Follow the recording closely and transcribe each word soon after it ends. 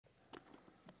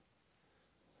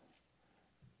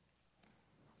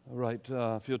All right,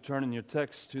 if you'll turn in your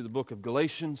text to the book of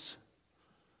Galatians.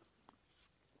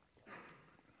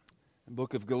 The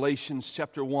book of Galatians,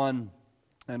 chapter 1,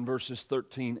 and verses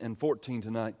 13 and 14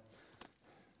 tonight.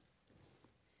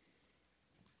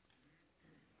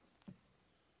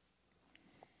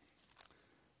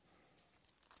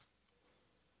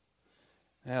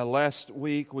 Last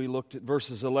week we looked at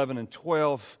verses 11 and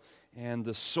 12, and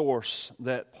the source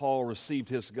that Paul received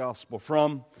his gospel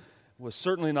from was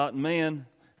certainly not man.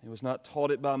 He was not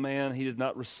taught it by man. He did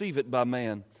not receive it by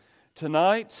man.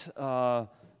 Tonight,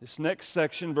 this next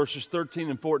section, verses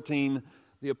 13 and 14,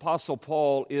 the Apostle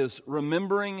Paul is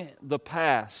remembering the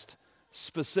past,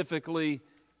 specifically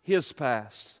his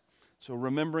past. So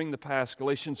remembering the past,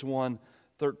 Galatians 1,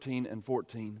 13 and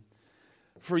 14.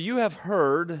 For you have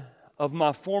heard of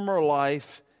my former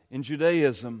life in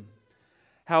Judaism,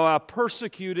 how I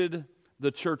persecuted the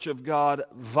church of God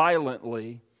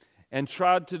violently and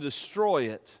tried to destroy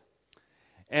it.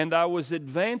 And I was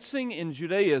advancing in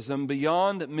Judaism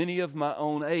beyond many of my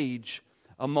own age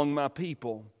among my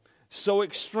people. So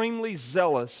extremely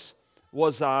zealous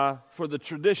was I for the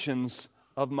traditions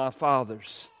of my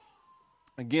fathers.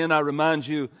 Again, I remind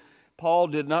you, Paul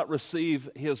did not receive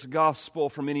his gospel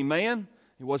from any man.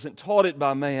 He wasn't taught it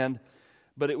by man,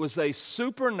 but it was a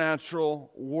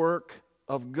supernatural work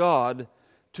of God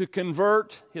to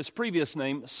convert his previous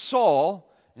name, Saul,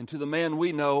 into the man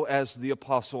we know as the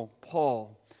Apostle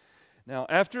Paul. Now,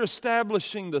 after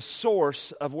establishing the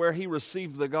source of where he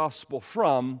received the gospel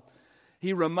from,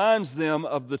 he reminds them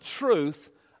of the truth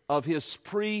of his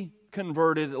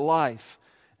pre-converted life.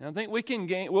 And I think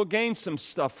we'll gain some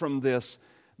stuff from this,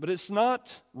 but it's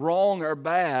not wrong or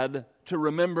bad to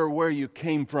remember where you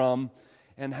came from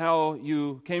and how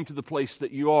you came to the place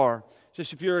that you are.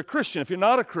 Just if you're a Christian, if you're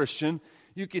not a Christian,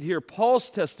 you could hear Paul's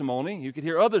testimony, you could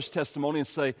hear others' testimony and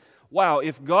say, wow,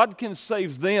 if God can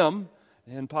save them,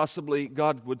 then possibly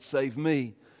God would save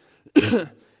me.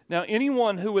 Now,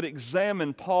 anyone who would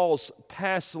examine Paul's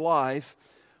past life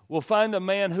will find a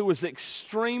man who was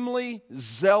extremely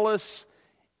zealous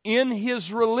in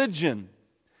his religion.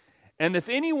 And if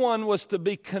anyone was to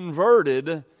be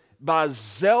converted by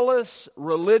zealous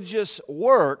religious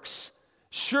works,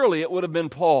 surely it would have been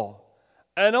Paul.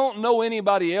 I don't know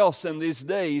anybody else in these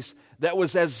days that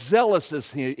was as zealous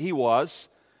as he was,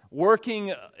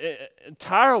 working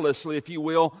tirelessly, if you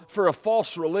will, for a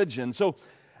false religion. So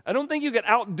I don't think you could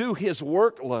outdo his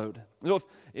workload. You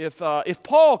know, if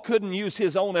Paul couldn't use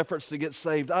his own efforts to get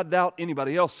saved, I doubt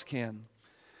anybody else can.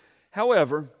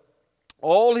 However,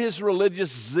 all his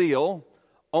religious zeal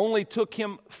only took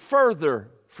him further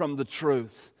from the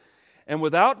truth. And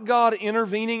without God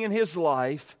intervening in his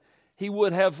life, he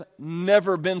would have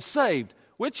never been saved,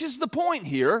 which is the point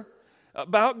here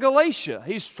about Galatia.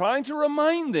 He's trying to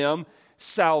remind them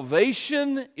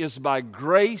salvation is by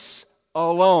grace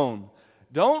alone.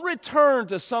 Don't return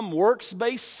to some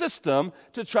works-based system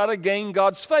to try to gain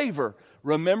God's favor.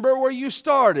 Remember where you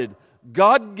started.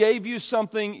 God gave you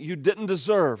something you didn't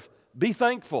deserve. Be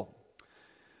thankful.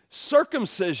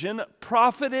 Circumcision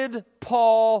profited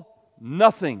Paul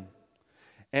nothing,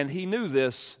 and he knew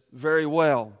this very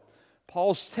well.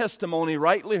 Paul's testimony,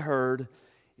 rightly heard,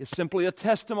 is simply a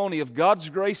testimony of God's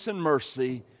grace and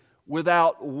mercy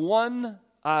without one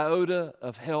iota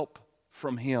of help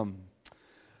from him.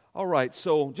 All right,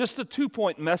 so just a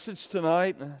 2-point message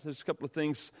tonight. There's a couple of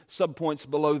things, subpoints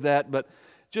below that, but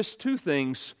just two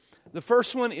things. The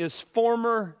first one is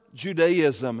former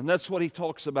Judaism, and that's what he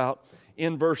talks about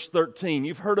in verse 13.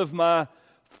 You've heard of my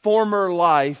former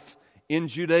life in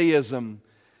Judaism.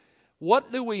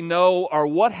 What do we know, or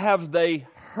what have they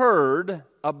heard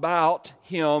about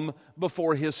him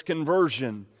before his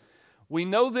conversion? We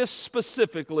know this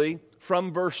specifically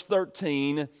from verse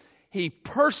 13. He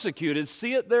persecuted,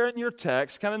 see it there in your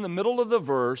text, kind of in the middle of the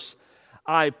verse,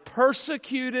 I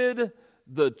persecuted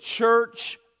the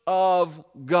church of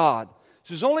God. So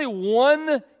there's only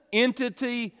one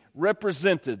entity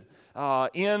represented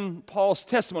in Paul's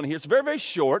testimony here. It's very, very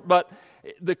short, but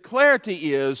the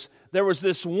clarity is there was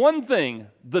this one thing,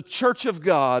 the church of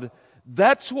God,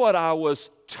 that's what I was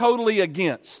totally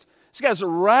against. This guy's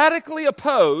radically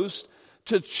opposed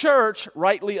to church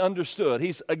rightly understood.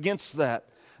 He's against that.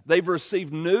 They've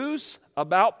received news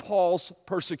about Paul's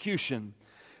persecution.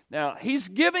 Now, he's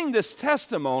giving this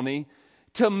testimony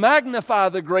to magnify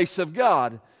the grace of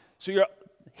God. So you're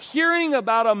hearing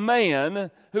about a man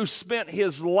who spent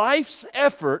his life's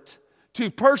effort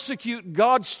to persecute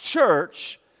God's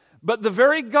church, but the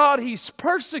very God he's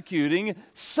persecuting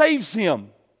saves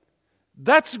him.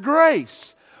 That's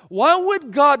grace. Why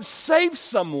would God save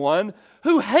someone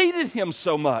who hated him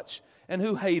so much and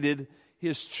who hated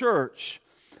his church?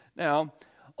 Now,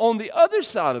 on the other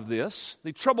side of this,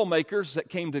 the troublemakers that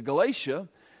came to Galatia,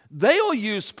 they'll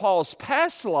use Paul's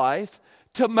past life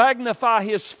to magnify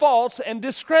his faults and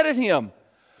discredit him.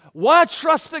 Why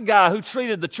trust a guy who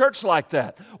treated the church like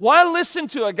that? Why listen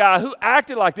to a guy who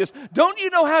acted like this? Don't you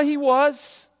know how he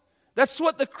was? That's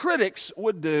what the critics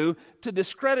would do to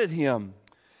discredit him.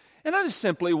 And that is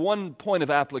simply one point of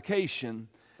application.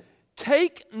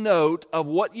 Take note of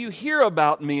what you hear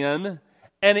about men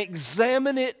and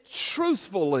examine it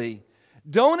truthfully.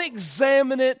 Don't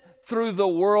examine it through the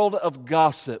world of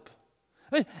gossip.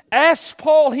 Ask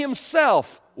Paul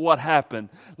himself what happened.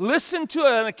 Listen to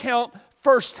an account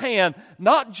firsthand,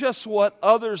 not just what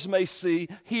others may see,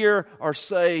 hear, or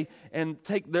say, and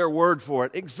take their word for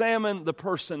it. Examine the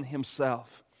person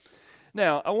himself.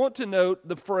 Now, I want to note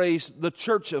the phrase, the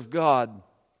church of God.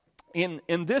 In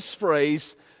this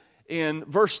phrase, in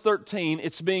verse 13,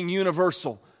 it's being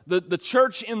universal. The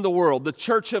church in the world, the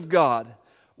church of God.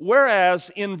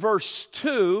 Whereas in verse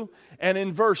 2 and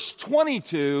in verse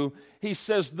 22, he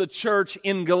says the church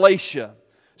in Galatia.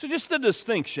 So just a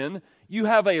distinction. You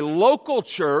have a local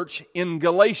church in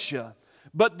Galatia,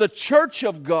 but the church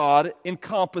of God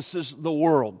encompasses the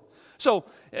world. So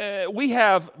we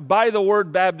have By the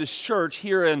Word Baptist Church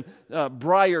here in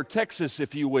Briar, Texas,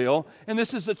 if you will, and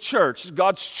this is a church,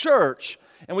 God's church,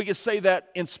 and we can say that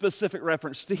in specific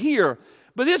reference to here.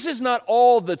 But this is not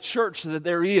all the church that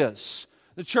there is.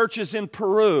 The church is in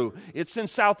Peru, it's in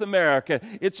South America,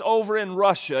 it's over in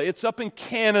Russia, it's up in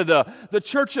Canada. The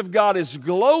church of God is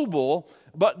global,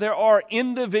 but there are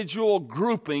individual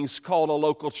groupings called a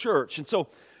local church. And so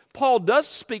Paul does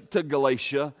speak to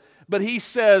Galatia, but he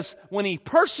says when he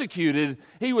persecuted,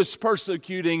 he was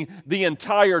persecuting the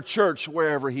entire church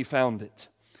wherever he found it.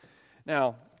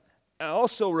 Now, I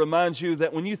also remind you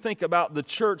that when you think about the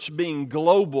church being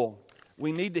global,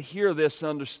 we need to hear this and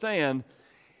understand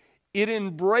it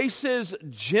embraces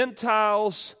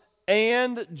Gentiles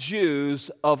and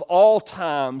Jews of all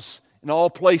times and all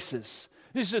places.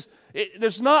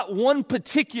 There's not one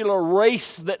particular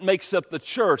race that makes up the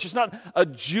church. It's not a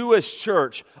Jewish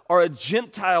church or a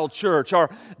Gentile church or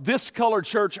this colored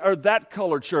church or that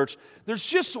colored church. There's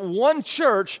just one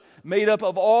church made up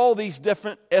of all these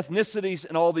different ethnicities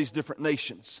and all these different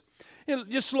nations.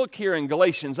 Just look here in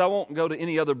Galatians. I won't go to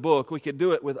any other book. We could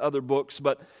do it with other books,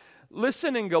 but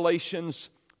listen in Galatians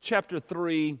chapter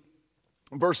 3,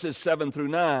 verses 7 through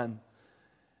 9.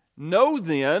 Know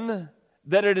then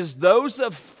that it is those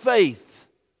of faith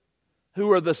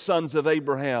who are the sons of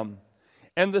Abraham.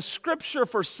 And the scripture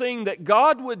foreseeing that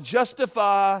God would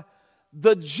justify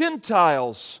the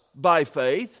Gentiles by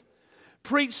faith,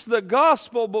 preached the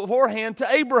gospel beforehand to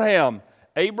Abraham.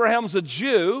 Abraham's a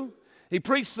Jew. He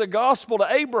preached the gospel to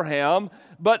Abraham,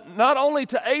 but not only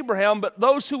to Abraham, but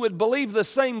those who would believe the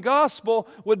same gospel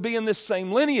would be in this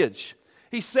same lineage.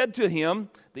 He said to him,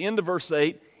 the end of verse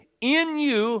 8, in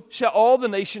you shall all the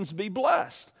nations be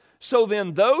blessed. So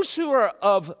then those who are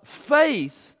of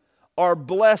faith are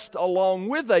blessed along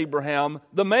with Abraham,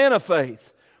 the man of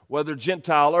faith, whether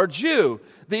Gentile or Jew.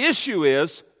 The issue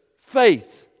is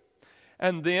faith.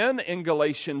 And then in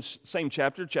Galatians, same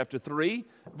chapter, chapter 3,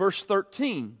 verse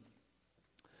 13,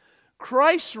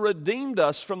 Christ redeemed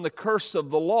us from the curse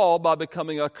of the law by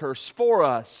becoming a curse for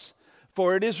us.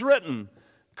 For it is written,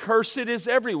 cursed is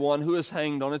everyone who is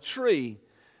hanged on a tree,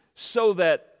 so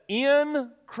that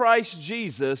in Christ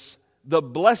Jesus the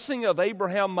blessing of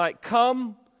Abraham might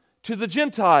come to the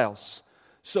Gentiles,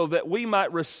 so that we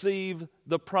might receive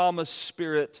the promised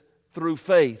Spirit through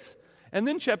faith. And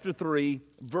then chapter 3,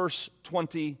 verse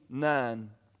 29,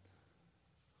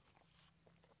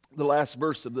 the last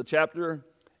verse of the chapter.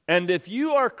 And if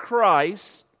you are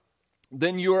Christ,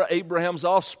 then you are Abraham's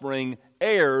offspring,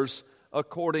 heirs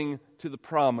according to the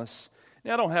promise.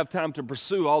 Now, I don't have time to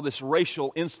pursue all this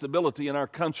racial instability in our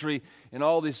country and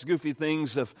all these goofy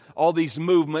things of all these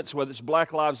movements, whether it's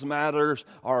Black Lives Matter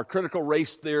or critical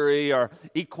race theory or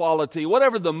equality,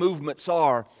 whatever the movements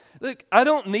are. Look, I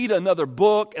don't need another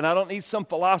book and I don't need some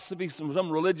philosophy from some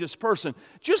religious person.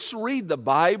 Just read the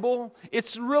Bible.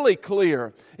 It's really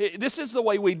clear. This is the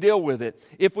way we deal with it.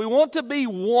 If we want to be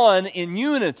one in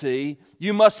unity,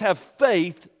 you must have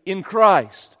faith in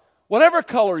Christ. Whatever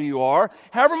color you are,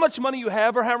 however much money you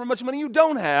have or however much money you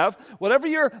don't have, whatever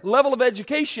your level of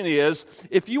education is,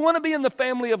 if you want to be in the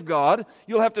family of God,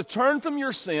 you'll have to turn from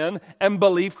your sin and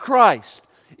believe Christ.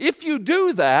 If you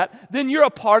do that, then you're a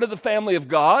part of the family of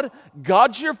God.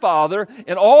 God's your Father,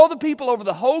 and all the people over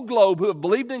the whole globe who have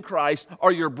believed in Christ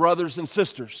are your brothers and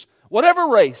sisters. Whatever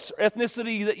race or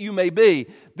ethnicity that you may be,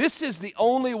 this is the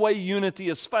only way unity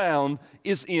is found,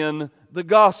 is in the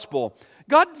gospel.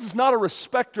 God is not a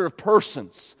respecter of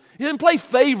persons. He didn't play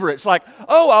favorites like,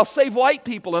 oh, I'll save white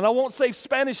people and I won't save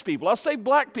Spanish people. I'll save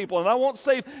black people and I won't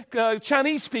save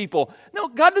Chinese people. No,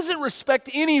 God doesn't respect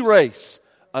any race.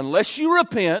 Unless you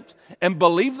repent and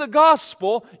believe the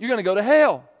gospel, you're going to go to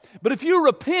hell. But if you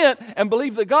repent and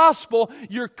believe the gospel,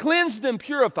 you're cleansed and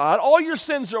purified. All your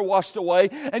sins are washed away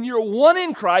and you're one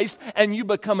in Christ and you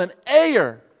become an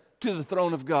heir to the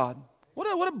throne of God.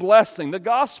 What a blessing. The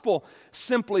gospel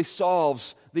simply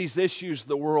solves these issues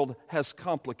the world has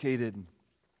complicated.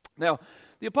 Now,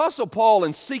 the Apostle Paul,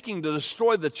 in seeking to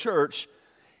destroy the church,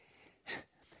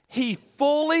 he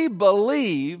fully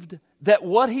believed that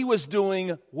what he was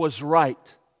doing was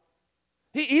right.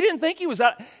 He didn't think he was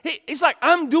out. He's like,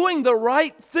 I'm doing the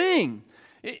right thing.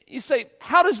 You say,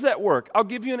 how does that work? I'll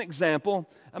give you an example.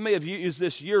 I may have used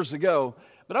this years ago,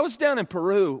 but I was down in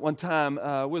Peru one time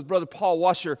with Brother Paul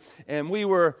Washer, and we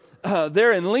were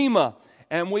there in Lima,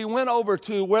 and we went over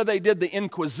to where they did the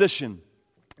Inquisition.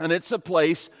 And it's a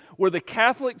place where the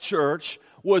Catholic Church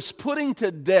was putting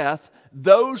to death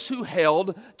those who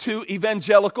held to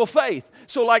evangelical faith.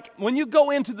 So like when you go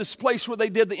into this place where they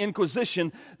did the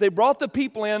Inquisition, they brought the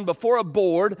people in before a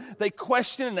board, they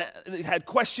had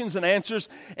questions and answers,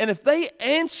 and if they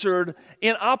answered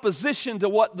in opposition to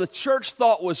what the church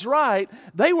thought was right,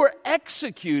 they were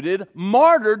executed,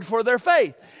 martyred for their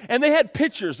faith. And they had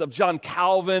pictures of John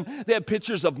Calvin, they had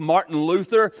pictures of Martin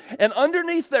Luther, and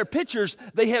underneath their pictures,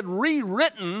 they had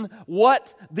rewritten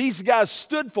what these guys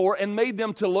stood for and made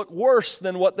them to look worse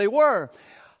than what they were.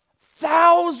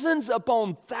 Thousands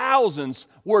upon thousands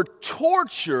were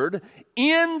tortured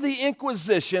in the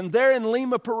Inquisition there in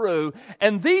Lima, Peru,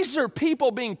 and these are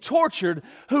people being tortured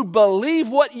who believe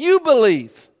what you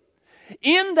believe.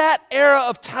 In that era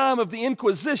of time of the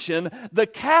Inquisition, the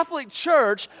Catholic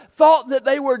Church thought that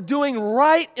they were doing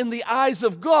right in the eyes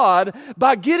of God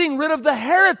by getting rid of the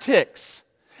heretics.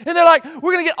 And they're like,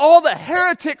 we're going to get all the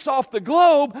heretics off the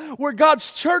globe where God's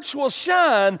church will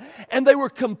shine. And they were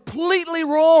completely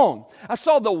wrong. I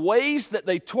saw the ways that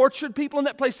they tortured people in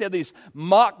that place. They had these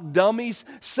mock dummies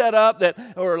set up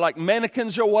that were like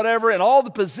mannequins or whatever, and all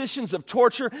the positions of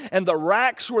torture, and the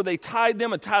racks where they tied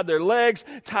them and tied their legs,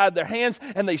 tied their hands,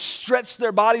 and they stretched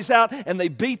their bodies out, and they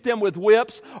beat them with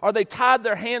whips, or they tied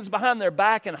their hands behind their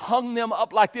back and hung them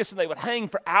up like this, and they would hang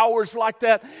for hours like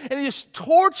that, and they just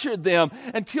tortured them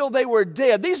until they were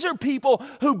dead. These are people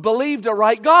who believed a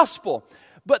right gospel.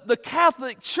 But the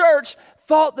Catholic Church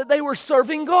thought that they were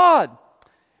serving God.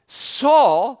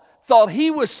 Saul thought he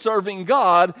was serving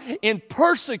God in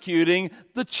persecuting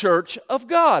the church of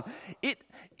God.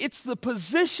 It's the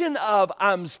position of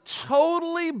I'm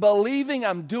totally believing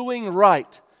I'm doing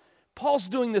right. Paul's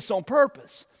doing this on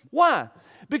purpose. Why?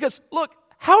 Because, look,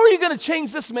 how are you going to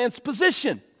change this man's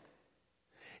position?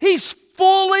 He's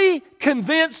fully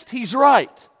convinced he's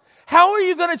right. How are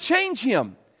you going to change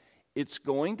him? It's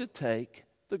going to take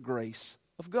the grace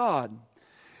of God.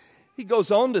 He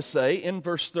goes on to say in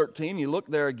verse 13, you look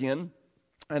there again,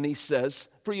 and he says,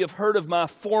 for you have heard of my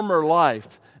former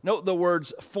life. Note the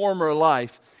words former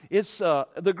life. It's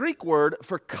the Greek word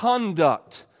for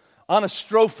conduct.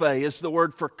 Anastrophe is the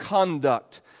word for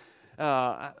conduct.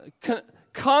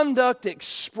 Conduct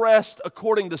expressed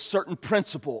according to certain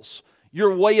principles.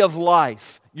 Your way of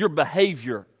life, your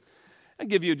behavior. I'll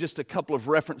give you just a couple of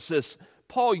references.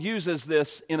 Paul uses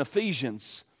this in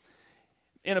Ephesians.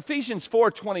 In Ephesians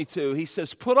 4:22, he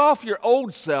says, put off your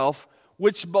old self,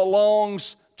 which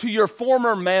belongs to your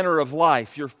former manner of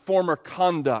life, your former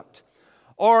conduct.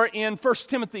 Or in 1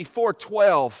 Timothy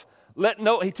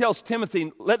 4:12, he tells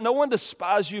Timothy, let no one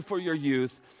despise you for your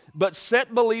youth, but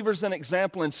set believers an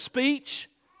example in speech,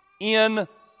 in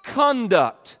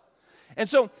conduct. And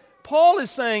so Paul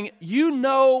is saying, you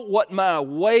know what my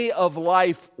way of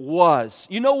life was.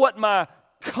 You know what my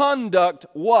conduct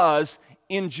was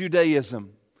in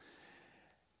Judaism.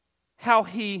 How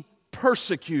he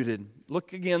persecuted.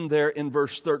 Look again there in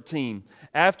verse 13.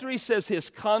 After he says his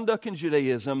conduct in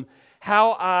Judaism,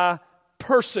 how I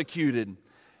persecuted.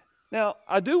 Now,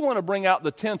 I do want to bring out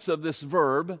the tense of this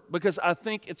verb because I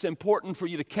think it's important for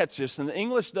you to catch this, and the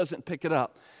English doesn't pick it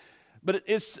up. But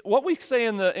it's what we say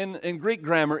in Greek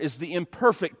grammar is the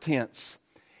imperfect tense.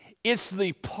 It's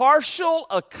the partial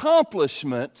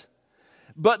accomplishment,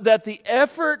 but that the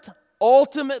effort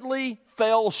ultimately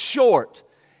fell short.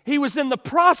 He was in the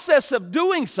process of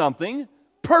doing something,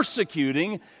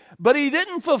 persecuting, but he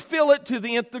didn't fulfill it to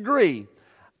the nth degree.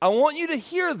 I want you to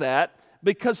hear that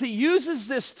because he uses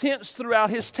this tense throughout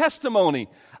his testimony.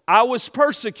 I was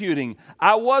persecuting.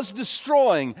 I was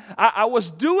destroying. I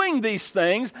was doing these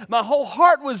things. My whole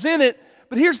heart was in it.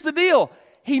 But here's the deal.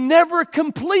 He never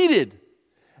completed.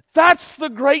 That's the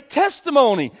great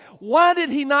testimony. Why did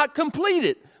he not complete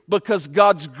it? Because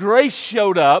God's grace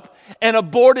showed up and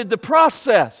aborted the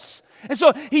process. And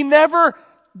so he never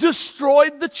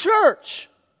destroyed the church.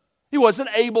 He wasn't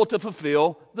able to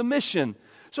fulfill the mission.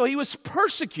 So he was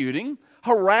persecuting,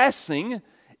 harassing,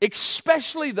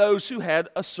 especially those who had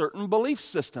a certain belief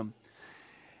system.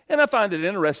 And I find it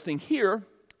interesting here,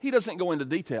 he doesn't go into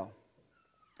detail.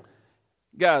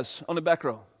 Guys, on the back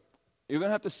row, you're going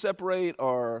to have to separate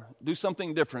or do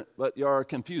something different, but you are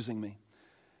confusing me.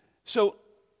 So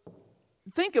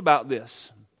think about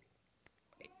this.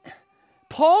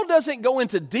 Paul doesn't go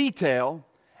into detail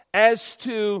as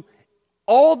to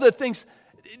all the things.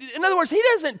 In other words, he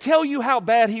doesn't tell you how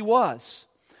bad he was.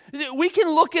 We can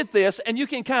look at this and you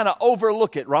can kind of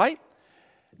overlook it, right?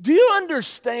 Do you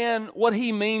understand what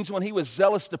he means when he was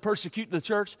zealous to persecute the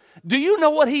church? Do you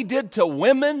know what he did to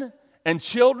women and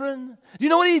children? Do you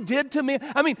know what he did to me?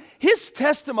 I mean, his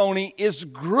testimony is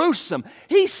gruesome.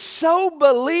 He so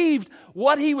believed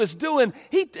what he was doing,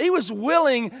 he was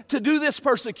willing to do this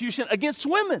persecution against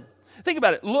women. Think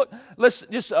about it. Look, let's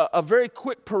just a very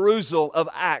quick perusal of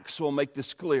Acts will make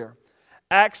this clear.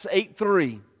 Acts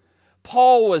 8:3.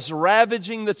 Paul was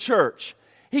ravaging the church.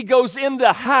 He goes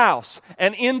into house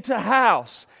and into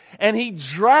house, and he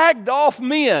dragged off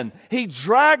men, he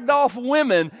dragged off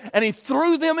women, and he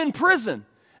threw them in prison.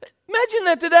 Imagine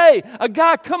that today. A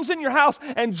guy comes in your house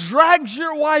and drags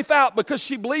your wife out because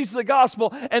she believes the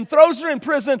gospel and throws her in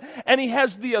prison, and he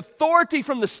has the authority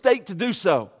from the state to do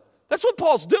so. That's what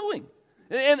Paul's doing.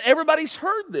 And everybody's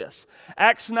heard this.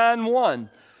 Acts 9:1.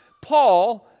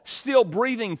 Paul, still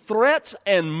breathing threats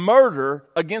and murder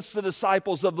against the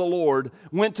disciples of the Lord,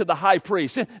 went to the high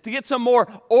priest to get some more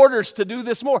orders to do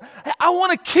this more. I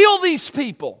want to kill these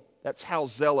people. That's how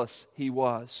zealous he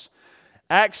was.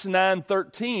 Acts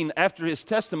 9:13, after his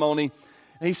testimony,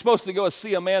 he's supposed to go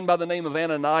see a man by the name of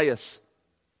Ananias.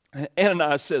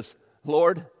 Ananias says,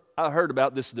 Lord, I heard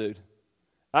about this dude.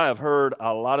 I have heard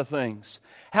a lot of things.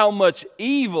 How much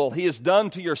evil he has done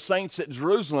to your saints at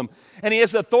Jerusalem. And he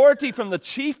has authority from the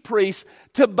chief priests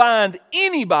to bind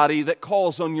anybody that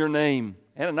calls on your name.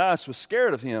 Ananias was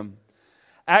scared of him.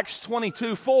 Acts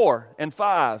 22:4 and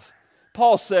 5.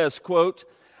 Paul says, quote,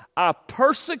 I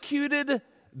persecuted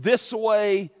this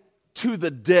way to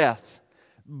the death,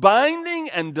 binding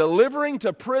and delivering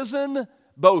to prison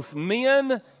both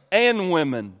men and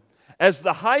women. As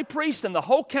the high priest and the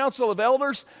whole council of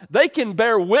elders, they can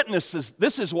bear witnesses.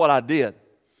 This is what I did.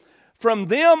 From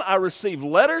them I received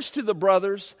letters to the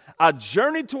brothers. I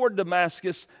journeyed toward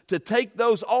Damascus to take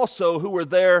those also who were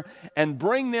there and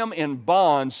bring them in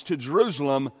bonds to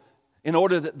Jerusalem in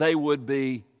order that they would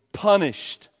be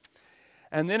punished.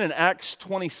 And then in Acts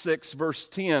 26, verse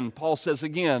 10, Paul says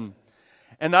again,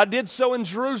 and I did so in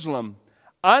Jerusalem.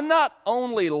 I not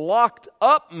only locked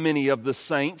up many of the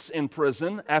saints in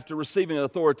prison after receiving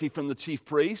authority from the chief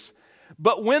priests,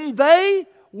 but when they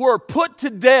were put to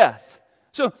death,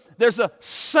 so there's a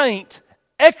saint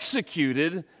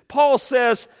executed, Paul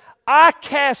says, I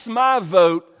cast my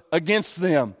vote against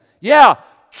them. Yeah,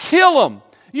 kill them.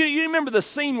 You remember the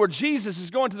scene where Jesus is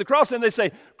going to the cross and they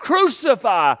say,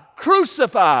 crucify,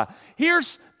 crucify.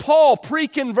 Here's Paul,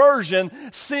 pre-conversion,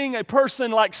 seeing a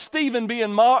person like Stephen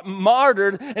being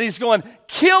martyred, and he's going,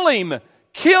 kill him,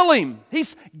 kill him.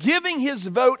 He's giving his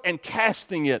vote and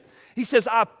casting it. He says,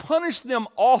 I punished them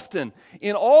often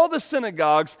in all the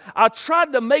synagogues. I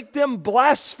tried to make them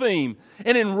blaspheme.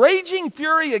 And in raging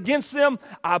fury against them,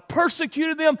 I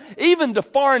persecuted them even to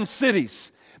foreign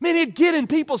cities. Man, he'd get in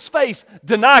people's face,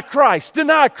 deny Christ,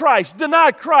 deny Christ,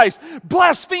 deny Christ,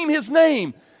 blaspheme his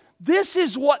name. This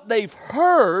is what they've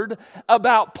heard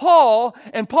about Paul,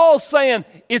 and Paul's saying,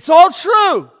 it's all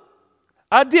true.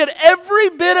 I did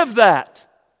every bit of that.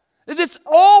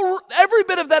 Every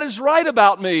bit of that is right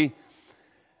about me,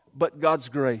 but God's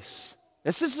grace.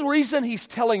 This is the reason he's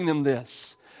telling them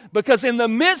this. Because in the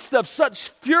midst of such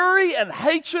fury and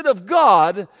hatred of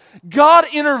God, God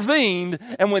intervened,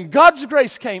 and when God's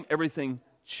grace came, everything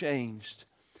changed.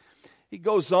 He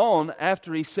goes on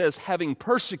after he says, having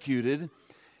persecuted,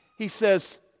 he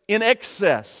says, in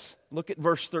excess. Look at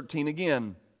verse 13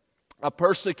 again. I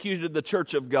persecuted the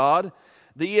church of God.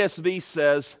 The ESV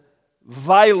says,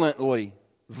 violently,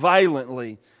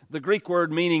 violently. The Greek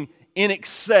word meaning in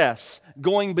excess,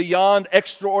 going beyond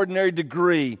extraordinary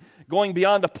degree, going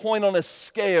beyond a point on a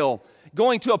scale,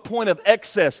 going to a point of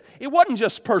excess. It wasn't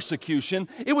just persecution.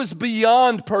 It was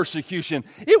beyond persecution.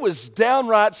 It was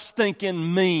downright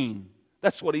stinking mean.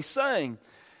 That's what he's saying.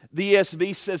 The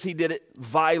ESV says he did it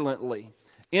violently.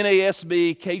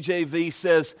 NASB, KJV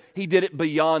says he did it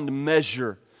beyond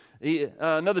measure.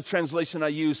 Another translation I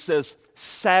use says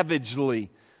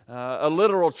savagely. A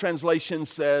literal translation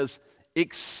says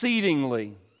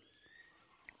exceedingly.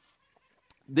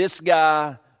 This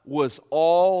guy was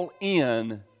all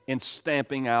in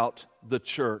stamping out the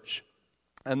church.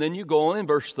 And then you go on in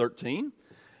verse 13.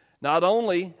 Not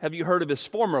only have you heard of his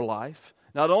former life,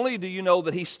 not only do you know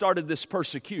that he started this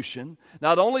persecution,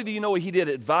 not only do you know he did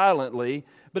it violently,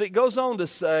 but it goes on to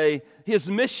say his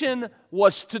mission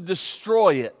was to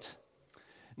destroy it.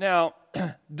 Now,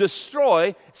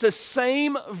 destroy, it's the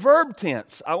same verb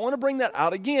tense. I want to bring that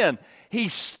out again. He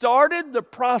started the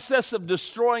process of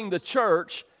destroying the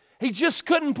church. He just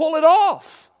couldn't pull it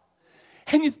off.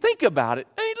 And you think about it.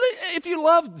 I mean, if you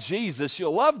love Jesus,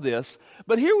 you'll love this.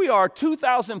 But here we are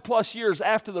 2,000 plus years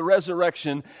after the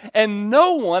resurrection, and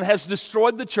no one has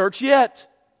destroyed the church yet.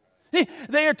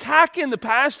 They're attacking the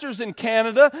pastors in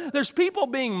Canada. There's people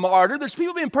being martyred. There's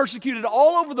people being persecuted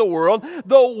all over the world.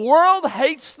 The world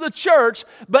hates the church,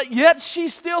 but yet she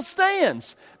still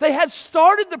stands. They had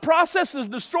started the process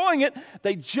of destroying it.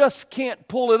 They just can't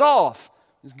pull it off.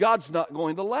 God's not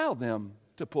going to allow them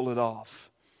to pull it off.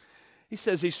 He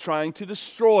says he's trying to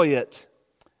destroy it.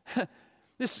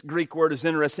 This Greek word is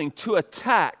interesting, to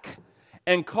attack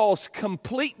and cause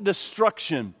complete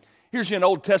destruction. Here's an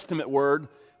Old Testament word,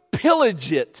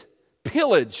 pillage it,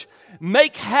 pillage,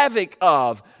 make havoc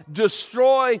of,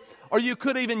 destroy, or you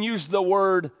could even use the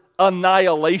word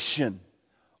annihilation.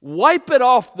 Wipe it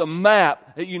off the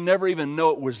map that you never even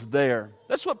know it was there.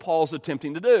 That's what Paul's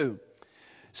attempting to do.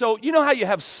 So you know how you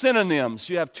have synonyms?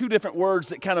 You have two different words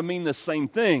that kind of mean the same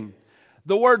thing.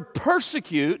 The word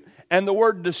persecute and the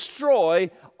word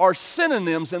destroy are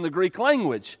synonyms in the Greek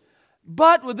language.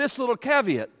 But with this little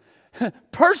caveat,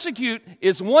 persecute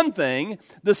is one thing.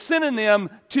 The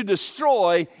synonym to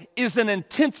destroy is an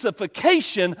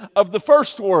intensification of the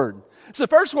first word. So the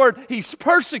first word, he's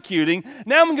persecuting.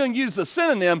 Now I'm going to use the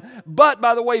synonym, but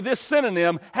by the way, this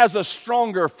synonym has a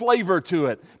stronger flavor to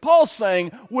it. Paul's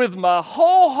saying, with my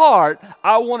whole heart,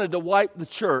 I wanted to wipe the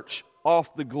church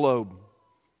off the globe.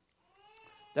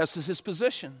 That's his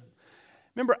position.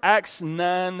 Remember Acts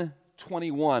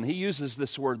 9:21. He uses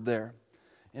this word there.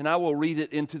 And I will read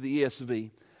it into the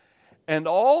ESV. And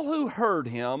all who heard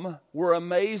him were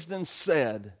amazed and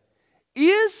said,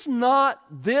 is not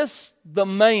this the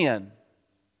man?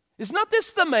 Is not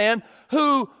this the man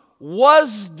who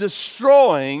was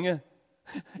destroying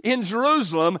in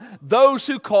Jerusalem those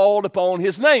who called upon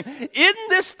his name? Isn't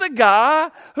this the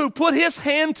guy who put his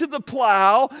hand to the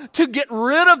plow to get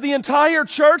rid of the entire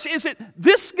church? Is it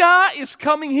this guy is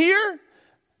coming here?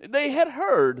 They had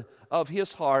heard of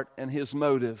his heart and his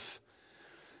motive.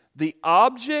 The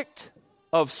object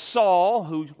of Saul,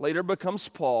 who later becomes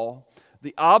Paul,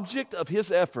 the object of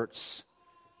his efforts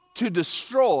to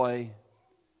destroy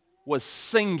was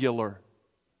singular,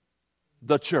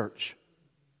 the church,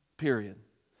 period.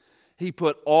 He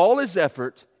put all his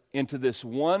effort into this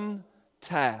one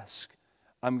task.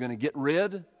 I'm going to get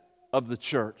rid of the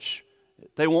church.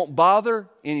 They won't bother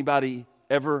anybody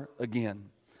ever again.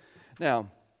 Now,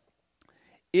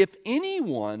 if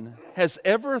anyone has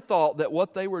ever thought that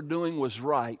what they were doing was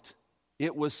right,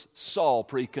 it was Saul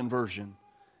pre-conversion.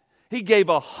 He gave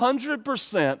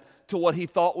 100% to what he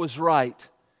thought was right,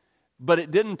 but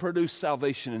it didn't produce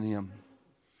salvation in him.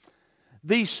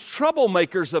 These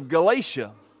troublemakers of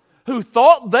Galatia, who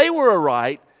thought they were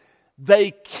right,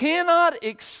 they cannot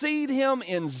exceed him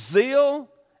in zeal,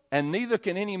 and neither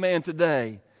can any man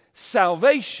today.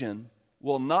 Salvation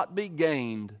will not be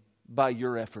gained by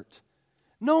your effort,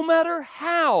 no matter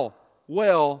how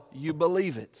well you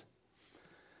believe it.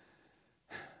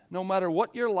 No matter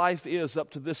what your life is up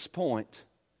to this point,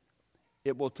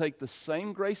 it will take the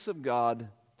same grace of God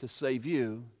to save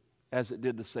you as it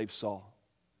did to save Saul.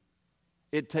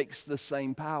 It takes the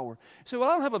same power. So, well,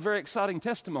 I don't have a very exciting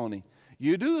testimony.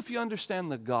 You do if you understand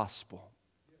the gospel,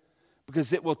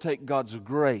 because it will take God's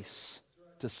grace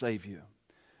to save you.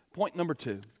 Point number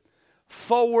 2,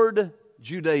 forward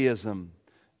Judaism.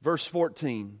 Verse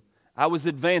 14, I was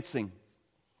advancing.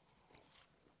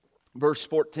 Verse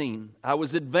 14, I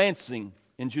was advancing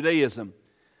in Judaism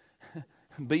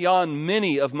beyond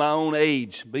many of my own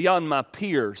age, beyond my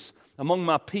peers, among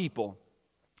my people.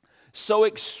 So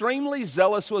extremely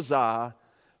zealous was I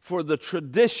for the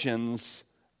traditions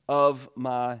of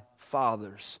my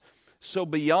fathers. So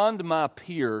beyond my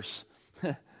peers,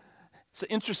 it's an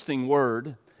interesting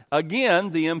word.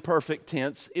 Again, the imperfect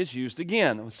tense is used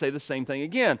again. I'll say the same thing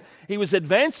again. He was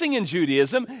advancing in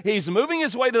Judaism. He's moving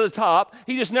his way to the top.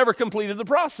 He just never completed the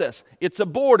process. It's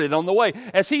aborted on the way.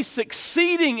 As he's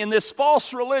succeeding in this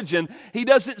false religion, he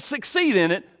doesn't succeed in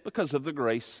it because of the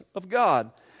grace of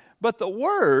God. But the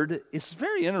word is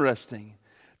very interesting.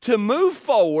 To move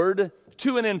forward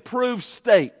to an improved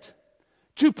state,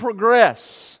 to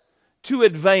progress, to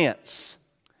advance.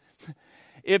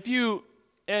 If you,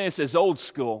 and this is old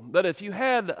school, but if you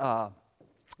had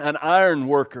an iron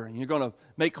worker and you're going to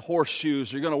make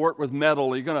horseshoes, you're going to work with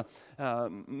metal, you're going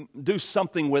to do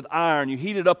something with iron, you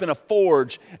heat it up in a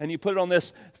forge and you put it on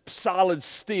this solid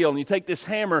steel and you take this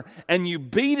hammer and you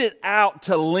beat it out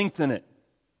to lengthen it.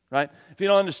 Right? If you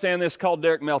don't understand this, call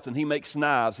Derek Melton. He makes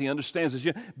knives. He understands this.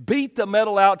 You beat the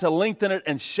metal out to lengthen it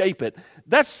and shape it.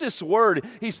 That's this word.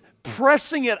 He's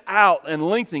pressing it out and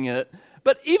lengthening it.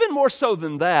 But even more so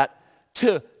than that,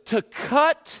 to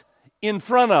cut in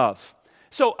front of.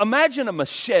 So imagine a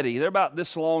machete. They're about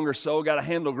this long or so, got a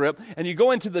handle grip, and you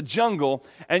go into the jungle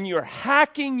and you're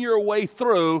hacking your way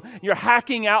through. You're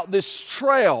hacking out this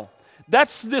trail.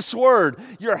 That's this word.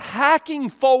 You're hacking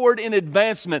forward in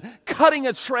advancement, cutting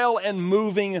a trail and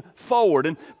moving forward.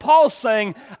 And Paul's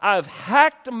saying, I've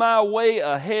hacked my way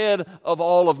ahead of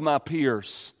all of my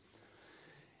peers.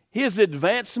 His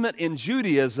advancement in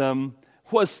Judaism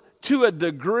was to a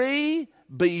degree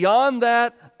beyond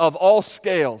that of all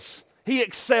scales. He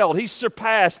excelled. He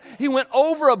surpassed. He went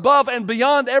over, above, and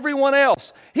beyond everyone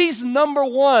else. He's number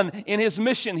one in his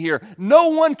mission here. No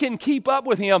one can keep up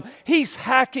with him. He's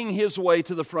hacking his way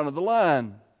to the front of the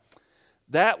line.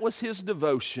 That was his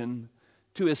devotion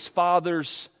to his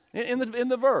father's, in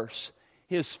the verse,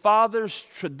 his father's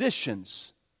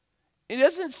traditions. It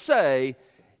doesn't say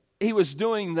he was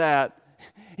doing that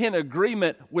in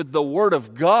agreement with the Word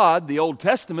of God, the Old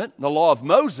Testament, the law of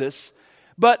Moses.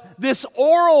 But this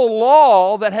oral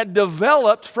law that had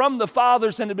developed from the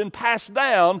fathers and had been passed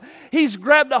down, he's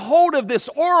grabbed a hold of this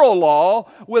oral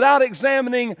law without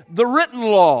examining the written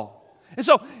law. And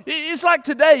so it's like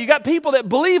today, you got people that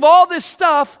believe all this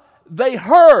stuff they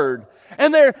heard,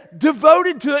 and they're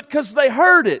devoted to it because they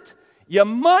heard it. You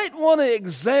might want to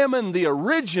examine the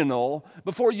original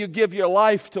before you give your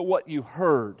life to what you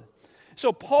heard.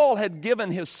 So Paul had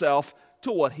given himself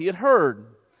to what he had heard.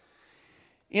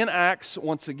 In Acts,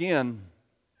 once again,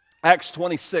 Acts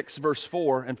 26, verse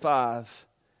 4 and 5,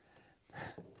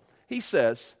 he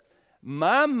says,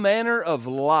 my manner of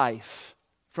life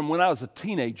from when I was a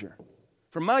teenager,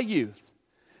 from my youth,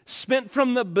 spent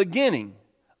from the beginning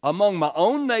among my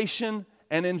own nation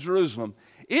and in Jerusalem.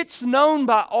 It's known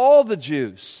by all the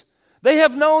Jews. They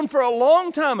have known for a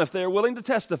long time, if they're willing to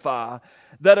testify,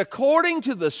 that according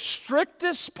to the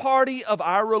strictest party of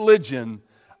our religion,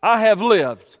 I have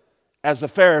lived as a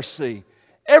Pharisee.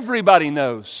 Everybody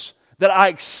knows that I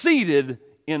exceeded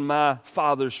in my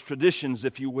father's traditions,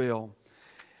 if you will.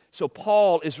 So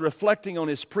Paul is reflecting on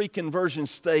his pre-conversion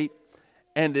state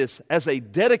and is as a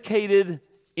dedicated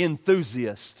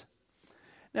enthusiast.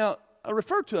 Now, I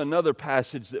refer to another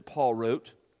passage that Paul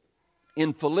wrote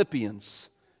in Philippians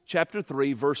chapter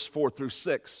 3, verse 4 through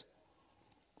 6.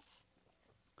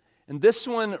 And this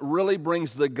one really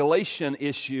brings the Galatian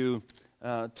issue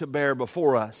to bear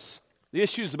before us. The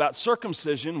issue is about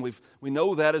circumcision. We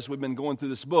know that as we've been going through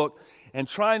this book, and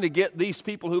trying to get these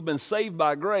people who've been saved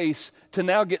by grace to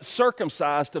now get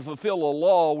circumcised to fulfill a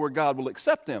law where God will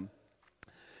accept them.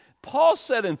 Paul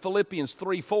said in Philippians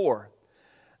 3:4,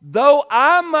 though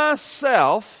I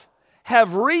myself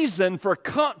have reason for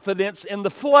confidence in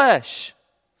the flesh.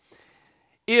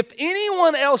 If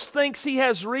anyone else thinks he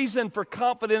has reason for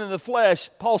confidence in the flesh,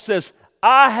 Paul says,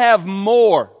 I have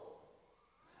more.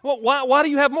 Well, why do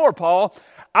you have more, Paul?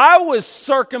 I was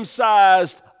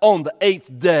circumcised on the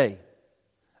 8th day.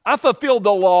 I fulfilled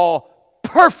the law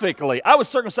perfectly. I was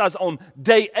circumcised on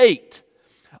day 8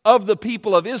 of the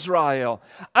people of Israel.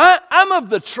 I'm of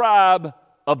the tribe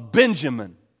of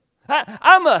Benjamin.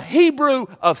 I'm a Hebrew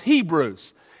of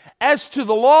Hebrews. As to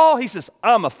the law, he says,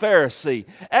 I'm a Pharisee.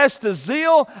 As to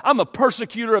zeal, I'm a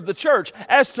persecutor of the church.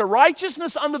 As to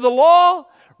righteousness under the law,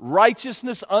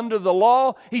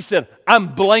 he said,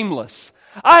 I'm blameless.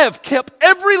 I have kept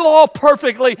every law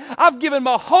perfectly. I've given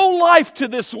my whole life to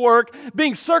this work.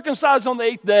 Being circumcised on the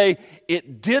 8th day,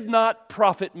 it did not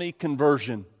profit me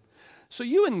conversion. So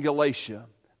you in Galatia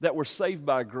that were saved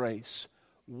by grace,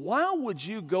 why would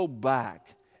you go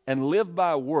back and live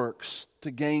by works to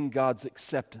gain God's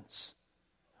acceptance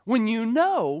when you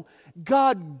know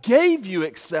God gave you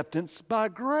acceptance by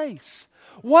grace?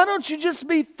 Why don't you just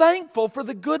be thankful for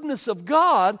the goodness of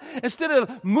God instead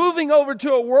of moving over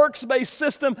to a works-based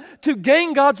system to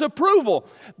gain God's approval?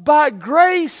 By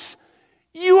grace,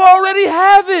 you already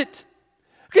have it.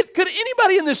 Could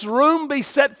anybody in this room be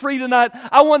set free tonight?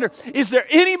 I wonder, is there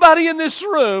anybody in this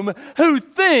room who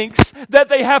thinks that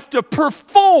they have to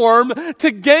perform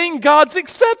to gain God's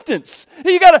acceptance?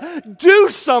 You got to do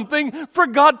something for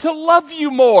God to love you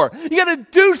more. You got to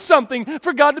do something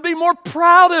for God to be more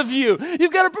proud of you.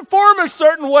 You've got to perform a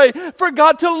certain way for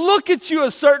God to look at you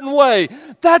a certain way.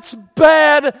 That's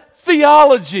bad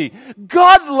theology.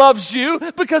 God loves you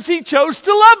because He chose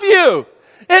to love you.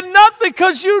 And not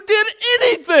because you did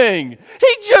anything.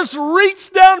 He just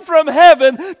reached down from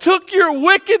heaven, took your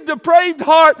wicked, depraved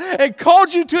heart, and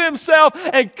called you to Himself,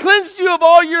 and cleansed you of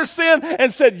all your sin,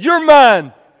 and said, "You're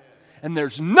mine." And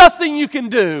there's nothing you can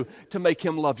do to make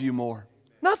Him love you more.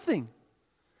 Nothing.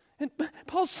 And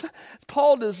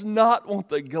Paul does not want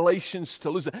the Galatians to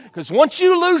lose that. Because once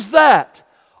you lose that,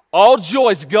 all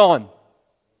joy's gone.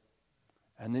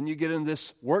 And then you get in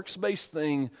this works-based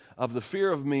thing of the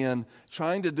fear of men,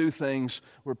 trying to do things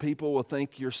where people will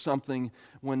think you're something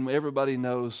when everybody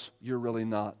knows you're really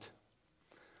not.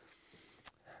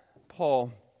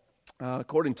 Paul,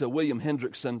 according to William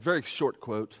Hendrickson, very short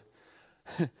quote,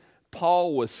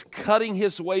 Paul was cutting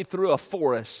his way through a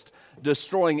forest,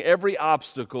 destroying every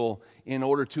obstacle in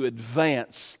order to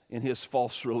advance in his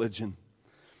false religion.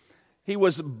 He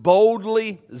was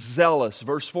boldly zealous.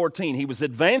 Verse 14, he was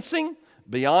advancing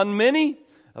beyond many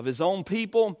of his own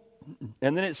people.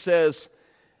 And then it says,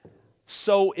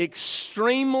 so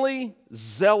extremely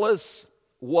zealous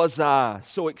was I.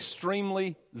 So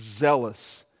extremely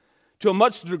zealous. To a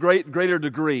much greater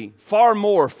degree. Far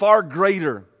more, far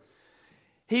greater.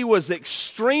 He was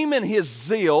extreme in his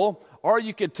zeal, or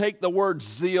you could take the word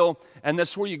zeal, and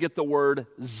that's where you get the word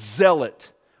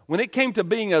zealot. When it came to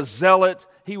being a zealot,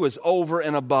 he was over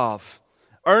and above.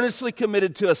 Earnestly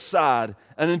committed to a side,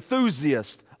 an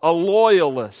enthusiast, a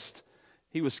loyalist.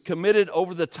 He was committed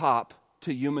over the top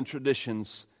to human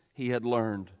traditions he had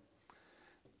learned.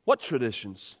 What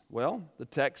traditions? Well, the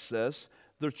text says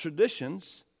the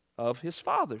traditions of his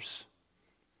fathers.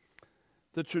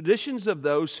 The traditions of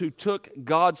those who took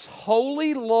God's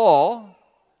holy law,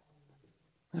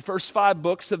 the first 5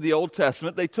 books of the Old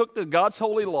Testament, they took God's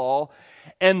holy law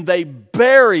and they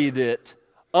buried it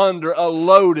under a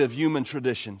load of human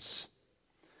traditions.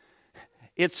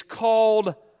 It's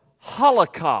called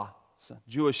halakha, it's a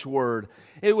Jewish word,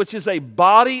 which is a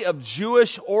body of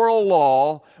Jewish oral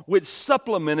law which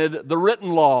supplemented the written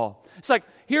law. It's like,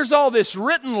 here's all this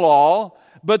written law,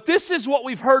 but this is what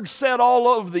we've heard said all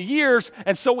over the years,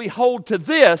 and so we hold to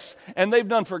this, and they've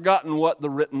done forgotten what the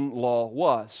written law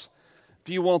was. If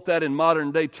you want that in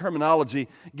modern day terminology,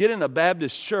 get in a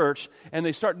Baptist church and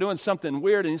they start doing something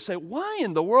weird and you say, why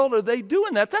in the world are they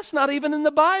doing that? That's not even in the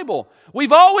Bible.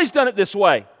 We've always done it this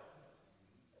way.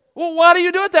 Well, why do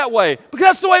you do it that way? Because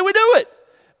that's the way we do it.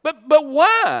 But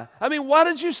why? I mean, why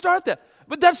did you start that?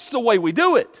 But that's the way we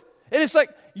do it. And it's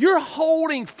like, you're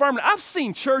holding firm. I've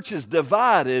seen churches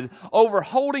divided over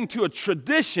holding to a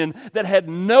tradition that had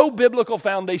no biblical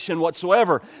foundation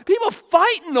whatsoever. People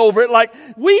fighting over it like,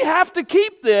 we have to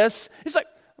keep this. It's like,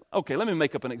 okay, let me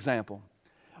make up an example.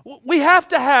 We have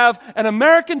to have an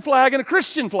American flag and a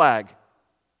Christian flag.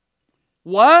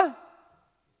 Why?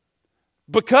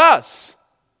 Because.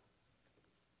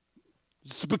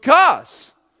 It's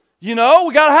because. You know,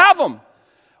 we got to have them.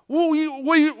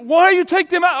 Why do you take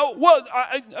them out? Well,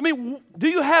 I mean, do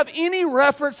you have any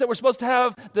reference that we're supposed to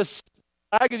have the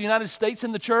flag of the United States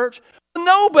in the church?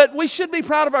 No, but we should be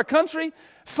proud of our country.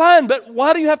 Fine, but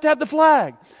why do you have to have the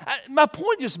flag? My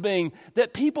point just being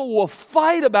that people will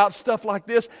fight about stuff like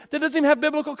this that doesn't even have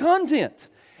biblical content.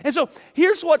 And so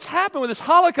here's what's happened with this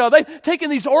halakha. They've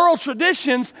taken these oral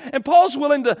traditions, and Paul's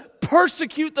willing to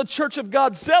persecute the church of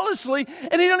God zealously,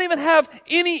 and he don't even have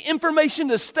any information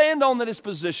to stand on that his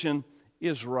position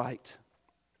is right.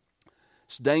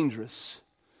 It's dangerous.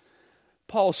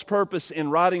 Paul's purpose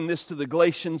in writing this to the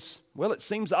Galatians, well, it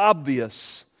seems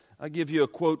obvious. I'll give you a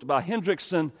quote by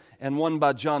Hendrickson and one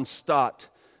by John Stott.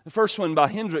 The first one by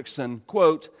Hendrickson,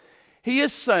 quote, he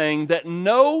is saying that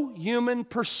no human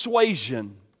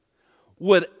persuasion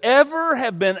would ever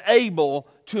have been able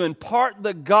to impart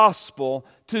the gospel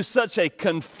to such a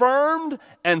confirmed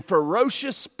and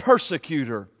ferocious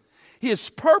persecutor.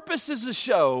 His purpose is to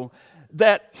show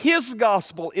that his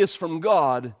gospel is from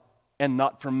God and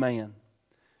not from man.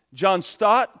 John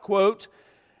Stott, quote,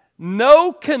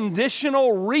 no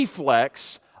conditional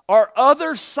reflex or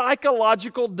other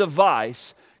psychological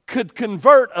device could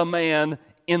convert a man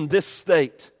in this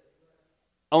state.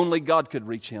 Only God could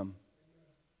reach him.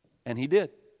 And he did.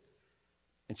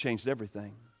 It changed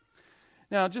everything.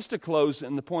 Now, just to close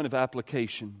in the point of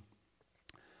application,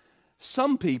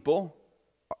 some people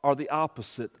are the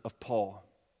opposite of Paul.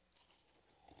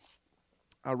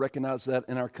 I recognize that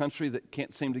in our country that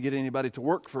can't seem to get anybody to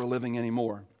work for a living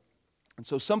anymore. And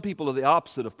so some people are the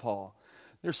opposite of Paul.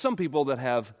 There's some people that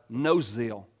have no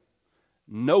zeal,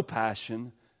 no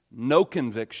passion, no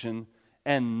conviction,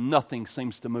 and nothing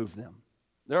seems to move them.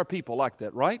 There are people like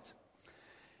that, right?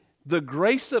 The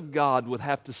grace of God would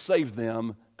have to save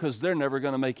them because they're never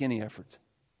going to make any effort.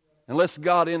 Unless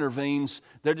God intervenes,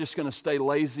 they're just going to stay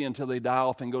lazy until they die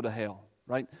off and go to hell,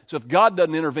 right? So if God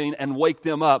doesn't intervene and wake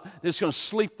them up, they're just going to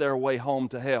sleep their way home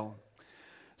to hell.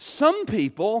 Some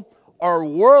people are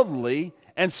worldly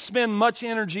and spend much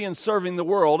energy in serving the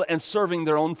world and serving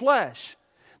their own flesh.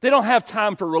 They don't have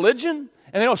time for religion,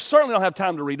 and they certainly don't have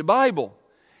time to read the Bible.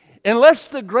 Unless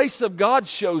the grace of God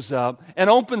shows up and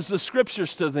opens the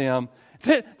Scriptures to them,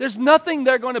 there's nothing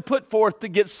they're going to put forth to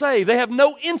get saved. They have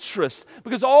no interest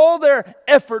because all their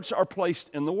efforts are placed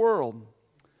in the world.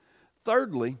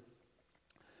 Thirdly,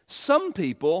 some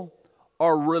people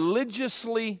are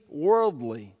religiously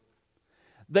worldly.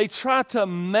 They try to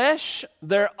mesh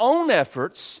their own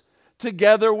efforts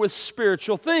together with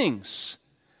spiritual things.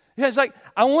 It's like,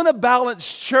 I want to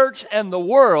balance church and the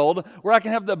world where I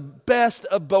can have the best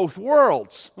of both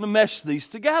worlds. I want to mesh these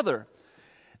together.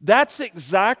 That's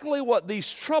exactly what these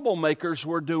troublemakers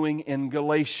were doing in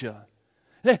Galatia.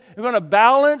 They're going to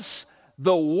balance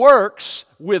the works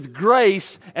with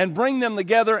grace and bring them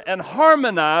together and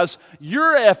harmonize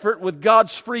your effort with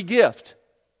God's free gift.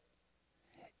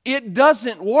 It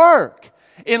doesn't work.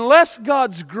 Unless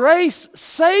God's grace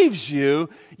saves you,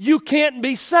 you can't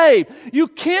be saved. You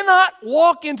cannot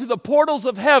walk into the portals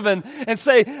of heaven and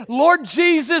say, Lord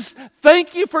Jesus,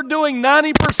 thank you for doing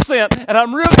 90%, and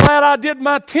I'm real glad I did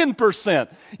my 10%.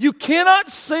 You cannot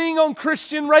sing on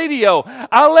Christian radio,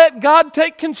 I let God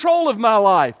take control of my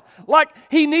life. Like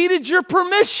He needed your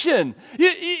permission.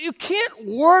 You can't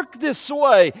work this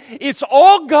way. It's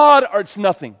all God or it's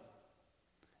nothing.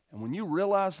 And when you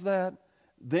realize that,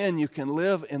 then you can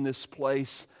live in this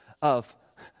place of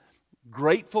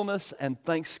gratefulness and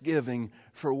thanksgiving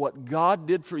for what God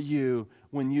did for you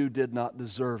when you did not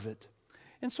deserve it.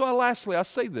 And so lastly, I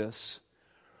say this.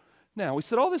 Now, we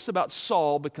said all this about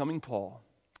Saul becoming Paul.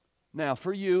 Now,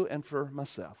 for you and for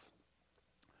myself,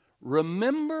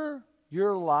 remember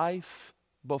your life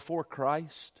before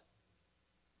Christ.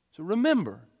 So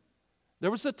remember, there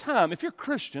was a time, if you're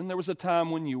Christian, there was a time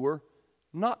when you were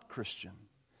not Christian.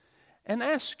 And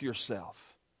ask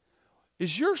yourself,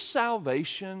 is your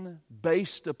salvation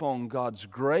based upon God's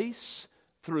grace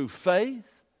through faith,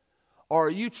 or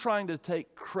are you trying to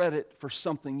take credit for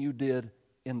something you did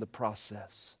in the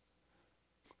process?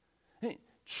 Hey,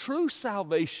 true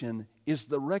salvation is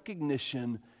the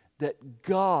recognition that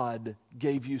God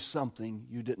gave you something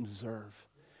you didn't deserve.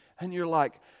 And you're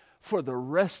like, for the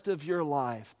rest of your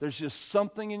life, there's just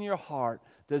something in your heart,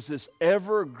 there's this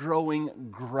ever-growing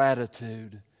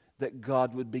gratitude that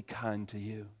God would be kind to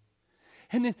you.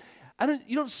 And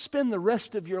you don't spend the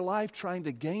rest of your life trying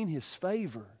to gain His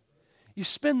favor. You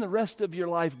spend the rest of your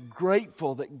life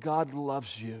grateful that God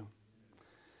loves you.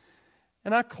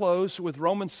 And I close with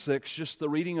Romans 6, just the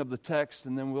reading of the text,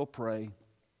 and then we'll pray.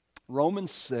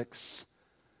 Romans 6,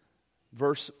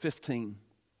 verse 15.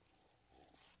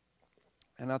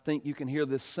 And I think you can hear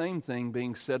this same thing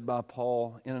being said by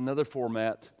Paul in another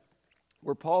format,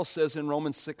 where Paul says in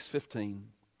Romans 6:15,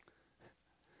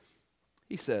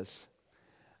 he says,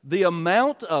 the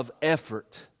amount of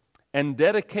effort and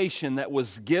dedication that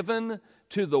was given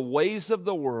to the ways of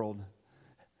the world.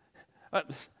 Let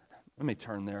me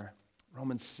turn there.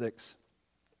 Romans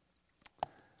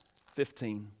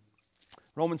 6:15.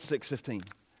 Romans 6:15.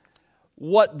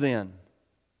 What then?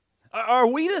 Are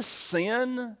we to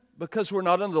sin because we're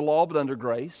not under the law but under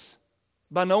grace?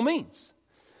 By no means.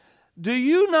 Do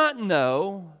you not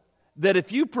know that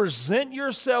if you present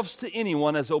yourselves to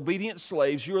anyone as obedient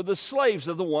slaves, you are the slaves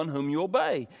of the one whom you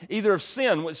obey, either of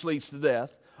sin, which leads to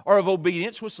death, or of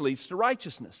obedience, which leads to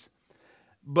righteousness?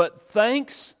 But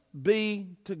thanks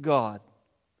be to God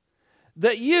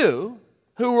that you,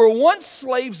 who were once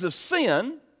slaves of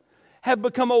sin, have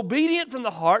become obedient from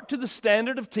the heart to the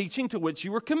standard of teaching to which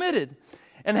you were committed.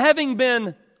 And having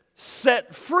been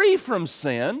set free from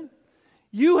sin,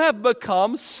 you have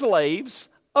become slaves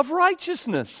of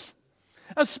righteousness.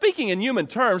 I'm speaking in human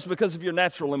terms because of your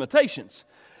natural limitations.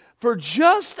 For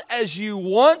just as you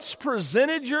once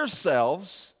presented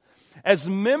yourselves as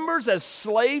members, as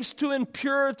slaves to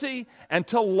impurity and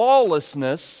to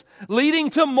lawlessness, leading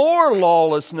to more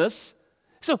lawlessness.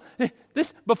 So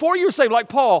this, before you were saved, like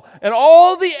Paul, and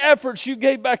all the efforts you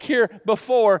gave back here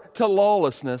before to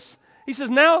lawlessness, he says,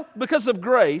 now, because of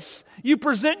grace, you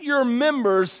present your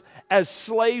members as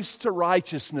slaves to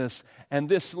righteousness, and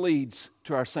this leads to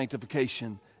to our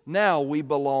sanctification. Now we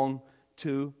belong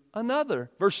to another.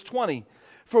 Verse 20.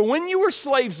 For when you were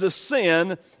slaves of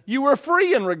sin, you were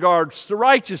free in regards to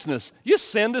righteousness. You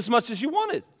sinned as much as you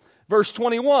wanted. Verse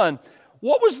 21.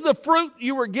 What was the fruit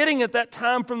you were getting at that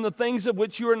time from the things of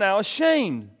which you are now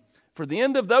ashamed? For the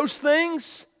end of those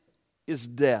things is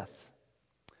death.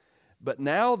 But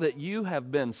now that you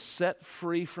have been set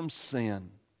free from sin,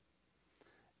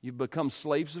 you've become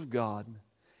slaves of God,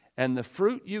 and the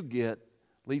fruit you get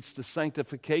leads to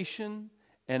sanctification,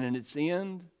 and in its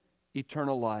end,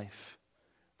 eternal life.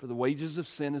 For the wages of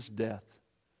sin is death,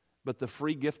 but the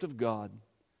free gift of God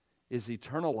is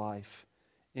eternal life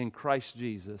in Christ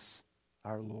Jesus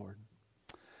our Lord.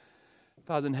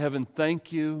 Father in heaven,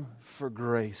 thank you for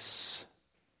grace.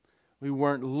 We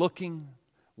weren't looking,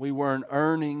 we weren't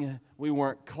earning, we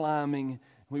weren't climbing,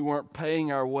 we weren't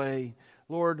paying our way.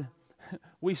 Lord,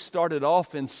 we started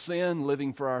off in sin,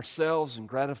 living for ourselves and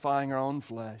gratifying our own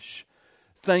flesh.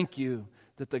 Thank you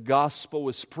that the gospel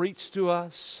was preached to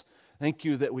us. Thank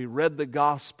you that we read the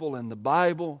gospel in the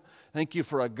Bible. Thank you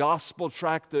for a gospel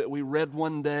tract that we read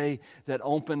one day that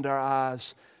opened our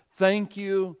eyes. Thank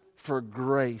you for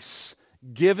grace,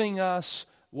 giving us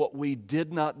what we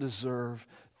did not deserve.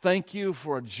 Thank you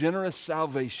for a generous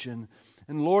salvation.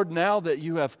 And Lord, now that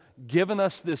you have given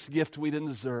us this gift we didn't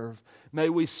deserve, may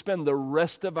we spend the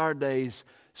rest of our days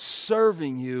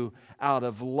serving you out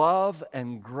of love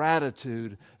and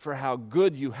gratitude for how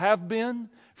good you have been,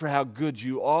 for how good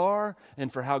you are,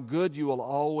 and for how good you will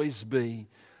always be.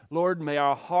 Lord, may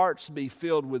our hearts be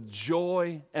filled with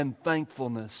joy and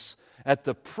thankfulness at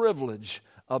the privilege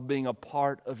of being a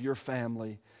part of your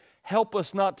family. Help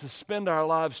us not to spend our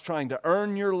lives trying to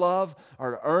earn your love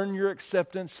or earn your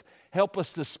acceptance. Help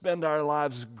us to spend our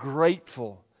lives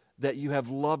grateful that you have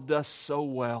loved us so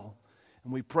well.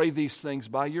 And we pray these things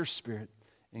by your Spirit.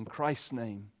 In Christ's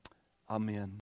name, amen.